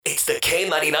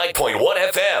K99.1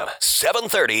 FM,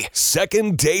 730.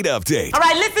 Second date update. All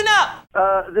right, listen up.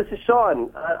 This is Sean.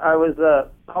 I was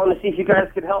calling to see if you guys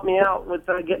could help me out with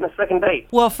getting a second date.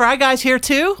 Well, Fry Guy's here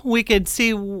too. We could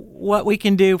see what we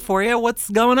can do for you. What's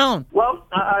going on? Well,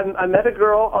 I met a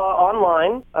girl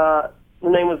online. Her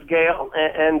name was Gail,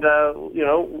 and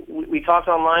we talked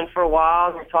online for a while,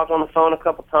 and we talked on the phone a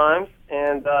couple times,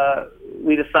 and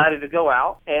we decided to go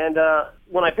out. And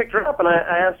when I picked her up and I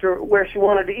asked her where she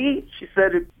wanted to eat, she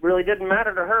said it really didn't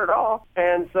matter to her at all.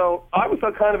 And so I was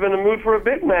kind of in the mood for a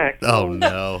Big Mac. Oh,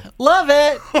 no. Love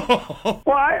it.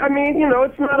 Well, I mean,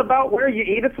 it's not about where you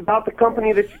eat. It's about the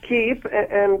company that you keep.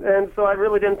 And so I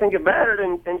really didn't think it mattered.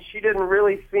 And she didn't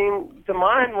really seem to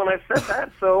mind when I said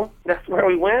that. So that's where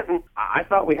we went. And I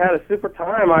thought we had a super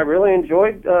time. I really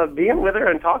enjoyed being with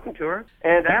her and talking to her.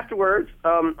 And afterwards,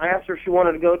 I asked her if she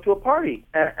wanted to go to a party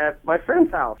at my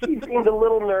friend's house. She seemed a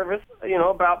little nervous,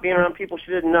 about being around people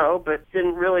she didn't know, but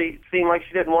didn't really seem like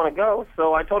she didn't want to go.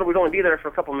 So I told her we'd only be there for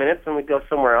a couple minutes and we'd go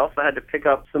somewhere else. I had to pick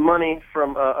up some money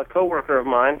from a coworker of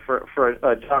mine for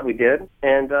a job we did,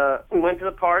 and we went to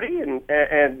the party,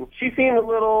 and she seemed a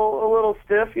little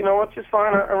stiff, which is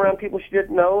fine around people she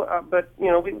didn't know, but we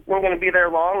weren't going to be there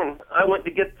long. And I went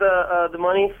to get the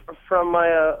money from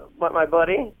my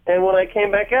buddy, and when I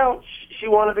came back out, she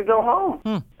wanted to go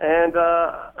home. And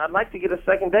I'd like to get a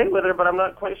second date with her, but I'm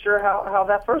not quite sure how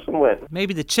that first one went.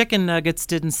 Maybe the chicken nuggets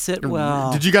didn't sit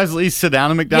well. Did you guys at least sit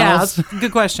down at McDonald's? Yeah,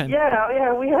 good question.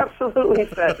 Yeah, we absolutely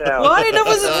sat down. Well, I didn't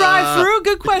know it was a drive-through.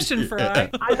 Good question, Fry.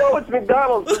 I know it's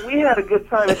McDonald's, but we had a good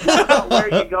time. It's not about where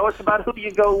you go. It's about who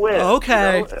you go with.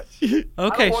 Okay. I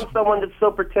Okay. don't want someone that's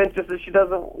so pretentious that she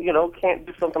doesn't, can't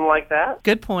do something like that.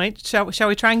 Good point. Shall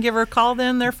we try and give her a call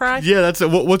then there, Fry? Yeah, that's it.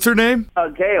 What's her name?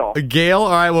 Gail. Gail? All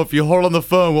right, well, if you hold on the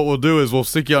phone, what we'll do is we'll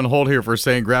stick you on hold here for a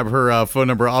second, grab her phone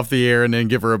number off the air, and then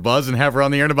give her a buzz and have her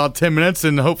on the air in about 10 minutes,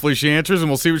 and hopefully she answers, and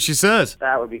we'll see what she says.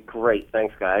 That would be great.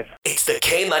 Thanks, guys. It's the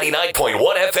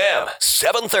K99.1 FM,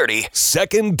 730.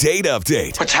 Second date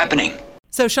update. What's happening?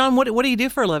 So, Sean, what do you do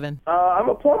for a living? I'm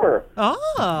a plumber. Oh.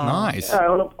 Nice. I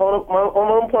own my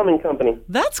own plumbing company.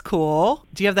 That's cool.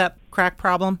 Do you have that crack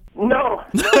problem? No.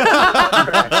 No.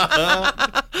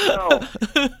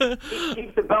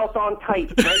 Keep the belt on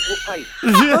tight. Nice and tight.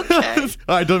 Okay.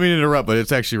 All right, don't mean to interrupt, but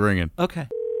it's actually ringing. Okay.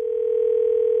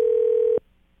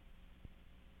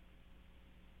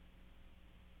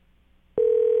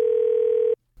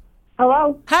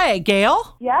 Hello? Hi,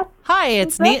 Gail. Yes? Hi,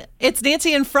 it's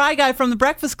Nancy and Fry Guy from the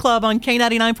Breakfast Club on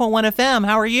K99.1 FM.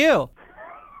 How are you?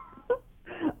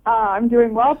 I'm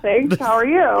doing well, thanks. How are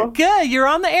you? Good. You're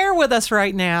on the air with us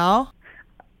right now.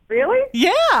 Really?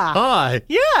 Yeah. Hi.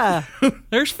 Yeah.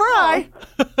 There's Fry.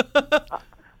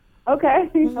 Okay.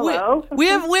 Hello. We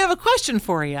have a question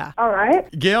for you. All right.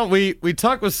 Gail, we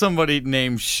talked with somebody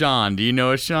named Sean. Do you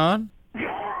know a Sean?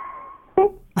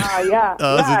 Yeah.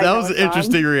 That was an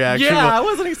interesting reaction. Yeah, I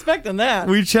wasn't expecting that.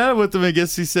 We chatted with him. I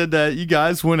guess he said that you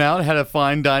guys went out, had a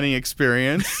fine dining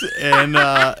experience, and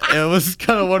was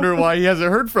kind of wondering why he hasn't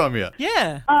heard from you.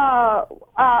 Yeah. Well,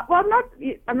 I'm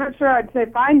not sure I'd say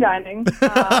fine dining,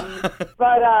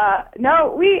 but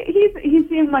no, he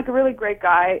seemed like a really great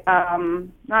guy.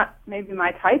 Not maybe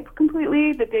my type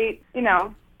completely. The date,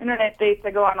 internet dates,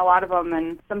 I go on a lot of them,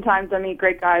 and sometimes I meet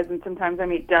great guys, and sometimes I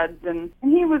meet duds, and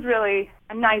he was really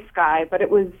a nice guy, but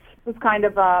it was kind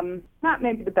of not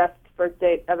maybe the best first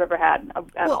date I've ever had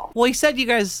at all. Well, he said you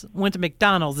guys went to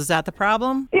McDonald's. Is that the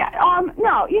problem? Yeah,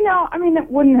 no, it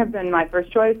wouldn't have been my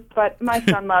first choice, but my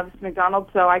son loves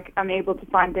McDonald's, so I'm able to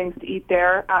find things to eat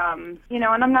there, and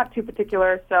I'm not too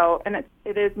particular, so, and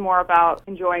it is more about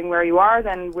enjoying where you are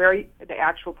than the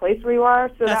actual place where you are,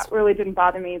 so that really didn't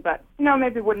bother me, but,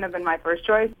 maybe it wouldn't have been my first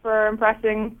choice for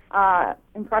impressions,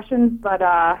 but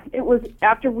it was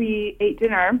after we ate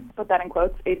dinner, put that in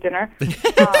quotes, ate dinner,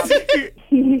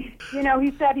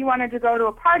 he said he wanted to go to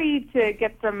a party to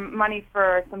get some money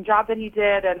for some job that he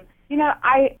did, and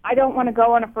I don't want to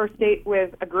go on a first date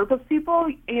with a group of people.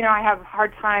 I have a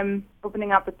hard time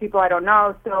opening up with people I don't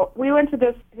know. So we went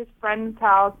to his friend's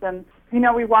house, and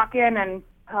we walk in, and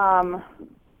the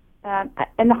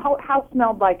whole house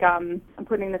smelled like I'm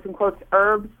putting this in quotes,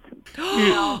 herbs.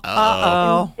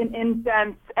 Uh-oh. And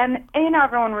incense, and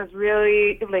everyone was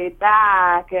really laid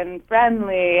back and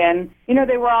friendly, and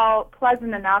they were all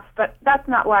pleasant enough, but that's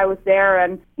not why I was there.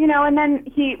 And and then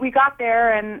we got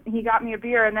there, and he got me a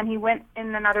beer, and then he went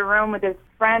in another room with his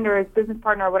friend or his business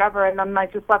partner or whatever, and then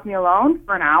just left me alone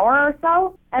for an hour or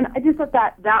so. And I just thought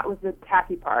that was the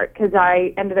tacky part, because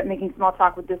I ended up making small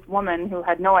talk with this woman who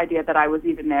had no idea that I was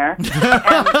even there.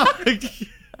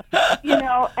 And,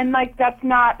 and that's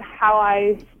not how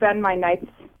I spend my nights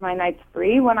my nights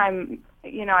free when I'm,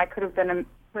 I could have been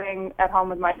playing at home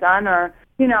with my son or,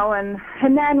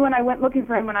 and then when I went looking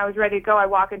for him when I was ready to go, I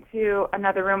walk into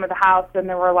another room of the house and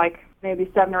there were like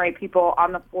maybe 7 or 8 people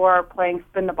on the floor playing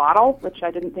Spin the Bottle, which I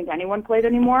didn't think anyone played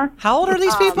anymore. How old are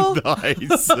these people?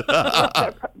 Nice.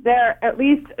 They're at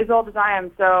least as old as I am,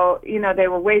 so, they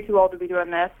were way too old to be doing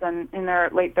this and in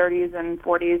their late 30s and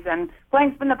 40s and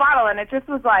playing Spin the Bottle, and it just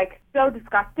was like so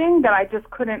disgusting that I just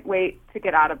couldn't wait to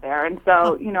get out of there. And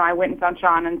so, I went and found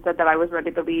Sean and said that I was ready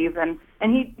to leave, and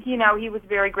he, he was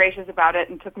very gracious about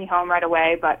it and took me home right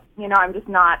away, but, I'm just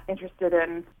not interested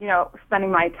in,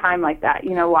 spending my time like that,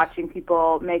 watching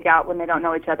people make out when they don't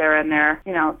know each other and they're,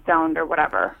 stoned or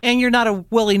whatever. And you're not a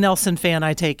Willie Nelson fan,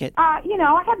 I take it. I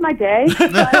had my day.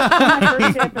 But my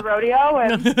first day at the rodeo,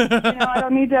 and, I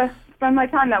don't need to spend my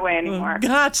time that way anymore.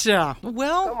 Gotcha.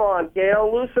 Well, Come on,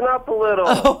 Gail, loosen up a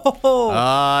little.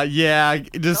 Yeah,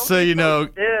 just so you know.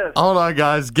 Yes. Hold on,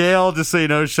 guys. Gail, just so you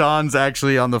know, Sean's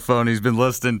actually on the phone. He's been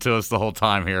listening to us the whole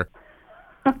time here.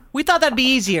 we thought that'd be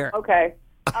easier. Okay.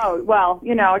 Oh, well,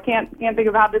 I can't think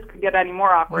of how this could get any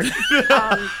more awkward.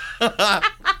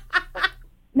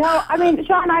 No, I mean,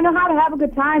 Sean, I know how to have a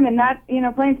good time, and that,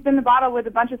 playing Spin the Bottle with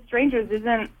a bunch of strangers isn't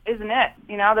it?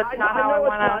 That's not how I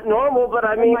want to. It's not normal, but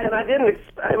I mean, and I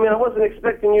wasn't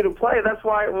expecting you to play. That's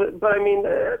why. But I mean,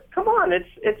 come on,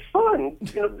 it's fun.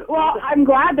 Well, I'm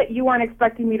glad that you weren't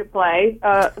expecting me to play.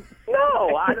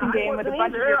 No, a kissing game with a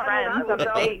bunch of your friends on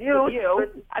the date with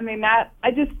you. I mean,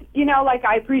 I just,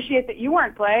 I appreciate that you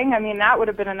weren't playing. I mean, that would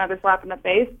have been another slap in the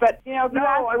face. But, if you ask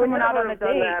someone out on a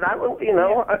date.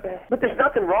 But there's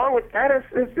nothing wrong with that.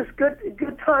 It's just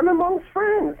good time amongst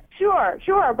friends.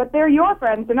 Sure, but they're your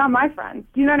friends. They're not my friends.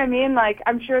 Do you know what I mean? Like,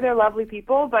 I'm sure they're lovely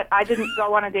people, but I didn't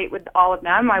go on a date with all of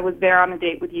them. I was there on a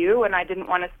date with you, and I didn't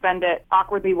want to spend it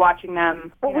awkwardly watching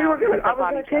them. But I was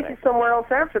going to take you somewhere else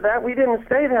after that. We didn't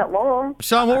stay that long.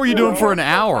 Sean, what were you doing for an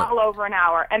hour? All over an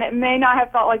hour, and it may not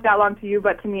have felt like that long to you,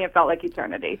 but to me it felt like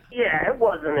eternity. Yeah, it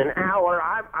wasn't an hour.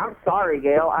 I'm sorry,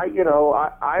 Gail. I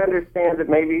understand that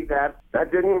maybe that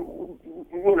didn't,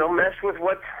 mesh with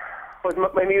what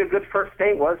maybe a good first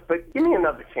date was, but give me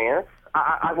another chance.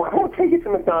 I won't take you to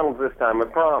McDonald's this time, I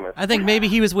promise. I think maybe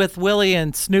he was with Willie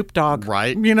and Snoop Dogg.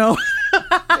 Right.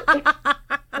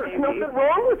 There's nothing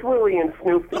wrong with Willie and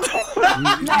Snoop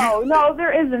Dogg. No,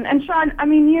 there isn't. And Sean, I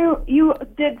mean, you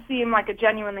did seem like a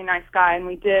genuinely nice guy, and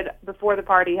we did, before the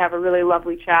party, have a really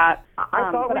lovely chat.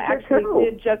 I thought but we I did actually too.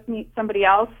 did just meet somebody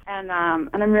else, and I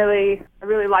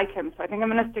really like him, so I think I'm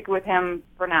going to stick with him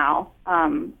for now.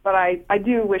 But I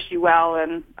do wish you well,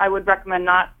 and I would recommend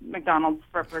not McDonald's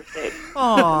for a first date.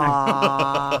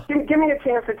 Aww. Give me a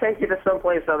chance to take you to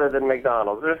someplace other than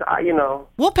McDonald's.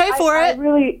 We'll pay for it.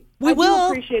 I will.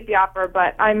 do appreciate the offer,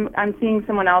 but I'm seeing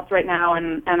someone else right now,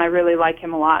 and I really like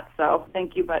him a lot, so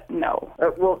thank you, but no.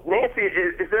 Well, Nancy,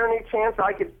 is there any chance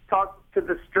I could talk to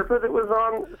the stripper that was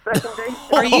on the second date?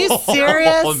 Are you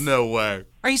serious? Oh, no way.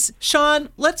 Sean,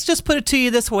 let's just put it to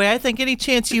you this way. I think any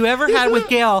chance you ever had with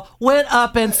Gail went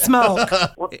up in smoke.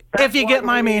 Well, if you get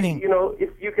my maybe, meaning.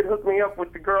 If you could hook me up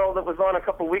with the girl that was on a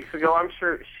couple weeks ago, I'm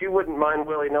sure she wouldn't mind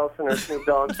Willie Nelson or Snoop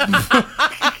Dogg.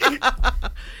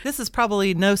 This is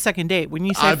probably no second date. When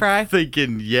you say I'm Fry?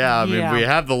 thinking, yeah. I mean, we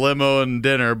have the limo and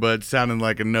dinner, but it sounded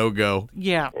like a no-go.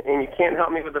 Yeah. And you can't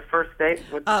help me with the first date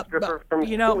with the stripper from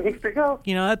 2 weeks ago?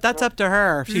 That's up to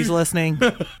her if she's listening.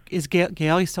 Is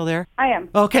Gail, you still there? I am.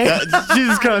 Okay. She's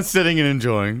just kind of sitting and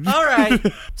enjoying. All right.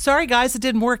 Sorry, guys, it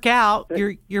didn't work out.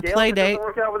 Your Gail, play if it date. doesn't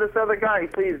work out with this other guy,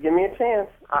 please give me a chance.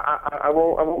 I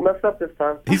won't mess up this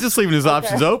time. He's just leaving his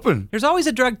options open. There's always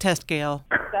a drug test, Gail.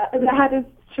 That is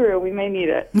true. We may need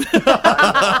it.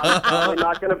 I'm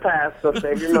not going to pass, so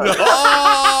save your money.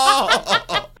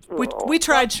 We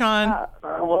tried, Sean.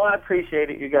 Well, I appreciate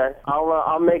it, you guys.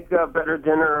 I'll make better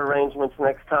dinner arrangements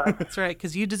next time. That's right,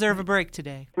 because you deserve a break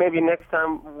today. Maybe next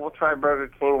time we'll try Burger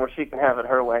King where she can have it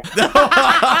her way.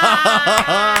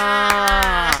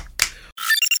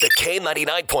 The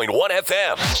K99.1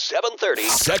 FM, 730.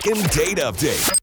 Second date update.